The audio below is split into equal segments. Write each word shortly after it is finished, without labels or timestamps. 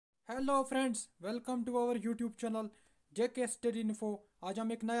Hello friends, welcome to our YouTube channel JK study info. आज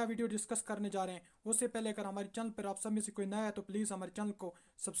हम एक नया वीडियो डिस्कस करने जा रहे हैं। उससे पहले अगर हमारे चैनल पर आप सब में से कोई नया है तो प्लीज़ हमारे चैनल को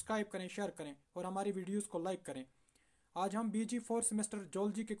सब्सक्राइब करें, शेयर करें और हमारी वीडियोस को लाइक करें। आज हम बीजी 4 सेमेस्टर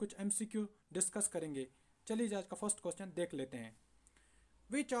जियोलॉजी के कुछ एमसीक्यू डिस्कस करेंगे। चलिए आज का फर्स्ट क्वेश्चन देख लेते हैं।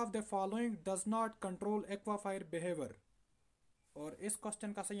 Which of the following does not control aquifer behaviour? और इस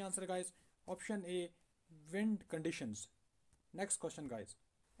क्वेश्चन का सही answer guys option A, wind conditions. Next question guys,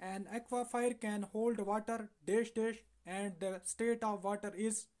 an aquifer can hold water dash dash and the state of water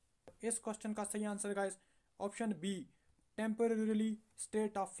is। इस question का सही answer guys option B, temporarily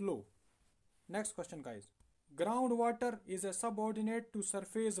state of flow। Next question guys, ground water is a subordinate to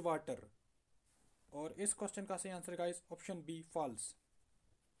surface water. और इस question का सही answer guys option B, false.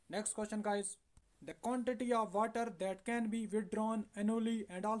 Next question guys, the quantity of water that can be withdrawn annually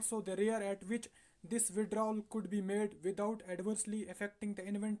and also the rate at which this withdrawal could be made without adversely affecting the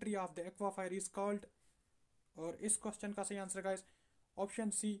inventory of the aquifer is called। और इस question का सही answer guys option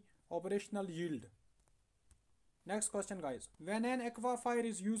C, operational yield। Next question guys, when an aquifer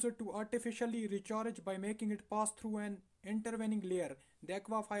is used to artificially recharge by making it pass through an intervening layer, the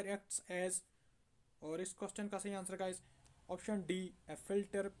aquifer acts as। और इस question का सही answer guys option D, a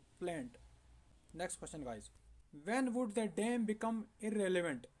filter plant। Next question guys, when would the dam become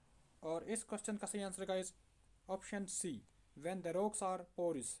irrelevant? और इस question का सही answer guys option C, when the rocks are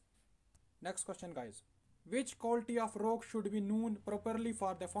porous. Next question guys, which quality of rock should be known properly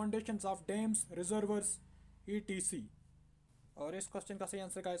for the foundations of dams, reservoirs, etc. और इस question का सही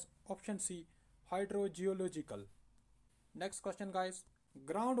answer guys option C, hydrogeological. Next question guys,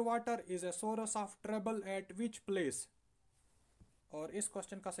 ground water is a source of trouble eight which place? और इस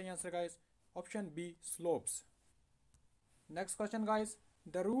question का सही answer guys option B, slopes. Next question guys,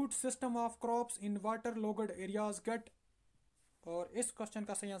 the root system of crops in water लोगड areas gate. और इस question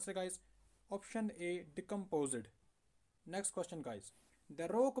का सही answer guys option A, decomposed. Next question guys, the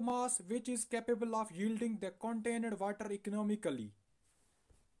rock mass which is capable of yielding the contained water economically.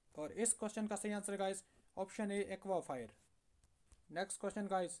 और इस question का सही answer guys option A, aquifer. Next question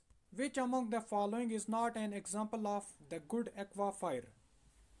guys, which among the following is not an example of the good aquifer?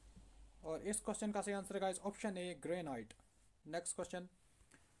 और इस question का सही answer guys option A, granite. Next question,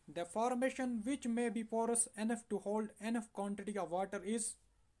 the formation which may be porous enough to hold enough quantity of water is.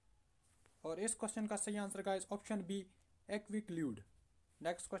 और इस question का सही answer guys option B, aquiclude.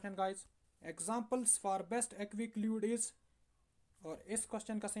 Next question guys, examples for best aquiclude is. और इस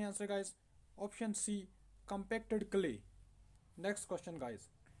question का सही answer guys option C, compacted clay. Next question guys,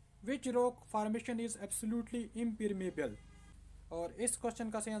 which rock formation is absolutely impermeable? और इस क्वेश्चन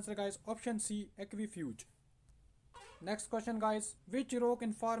का सही answer guys option C, एक्वीफ्यूज। Next question guys, which rock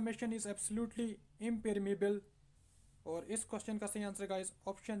in formation is absolutely impermeable? और इस question का सही answer guys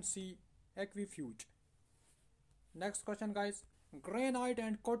option C, एक्वीफ्यूज। Next question guys, granite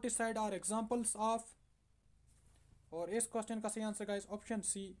and कोर्टिसाइड are examples of. और इस क्वेश्चन का सही answer guys option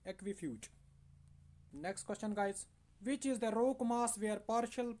C, एक्वीफ्यूज। Next question guys, which is the rock mass where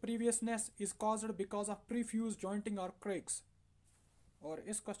partial previousness is caused because of profuse jointing or cracks? और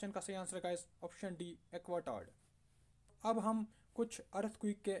इस question का सही answer guys option D, एक्वाटॉर्ड। अब हम कुछ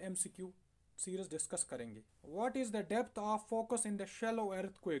अर्थक्वेक के एमसीक्यू सीरीज डिस्कस करेंगे। What is the depth of focus in the shallow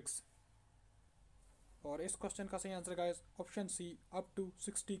earthquakes? और इस क्वेश्चन का सही answer guys option C, up to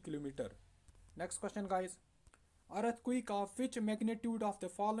 60 kilometre. Next question guys, earthquake of which magnitude of the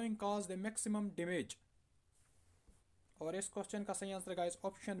following cause the maximum damage? और इस question का सही answer guys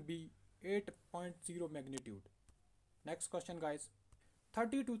option B, 8.0 magnitude. Next question guys,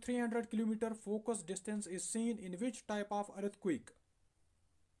 30 to 300 kilometre focus distance is seen in which type of earthquake?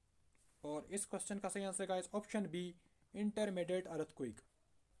 और इस question का सही answer guys option B, intermediate earthquake.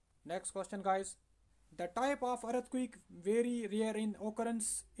 Next question guys, the type of earthquake very rare in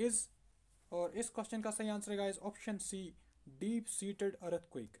occurrence is. और इस question का सही answer guys option C, deep seated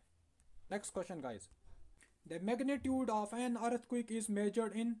earthquake. Next question guys, the magnitude of an earthquake is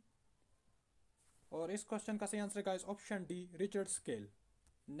measured in। और इस question का सही answer guys option D, Richard scale.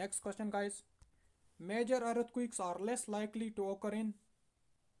 Next question guys, major earthquakes are less likely to occur in।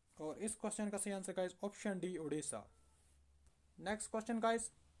 और इस question का सही answer guys option D, Odisha. Next question guys,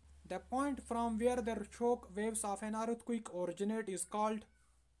 the point from where the shock waves of N earthquake originate is called।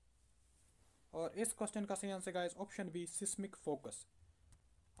 और इस question का सही answer guys option B, seismic focus.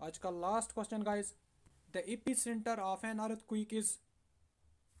 आज का last question guys, the epicenter of an earthquake is।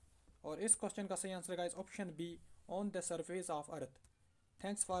 और इस question का सही answer guys option B, on the surface of earth।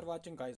 Thanks for watching guys।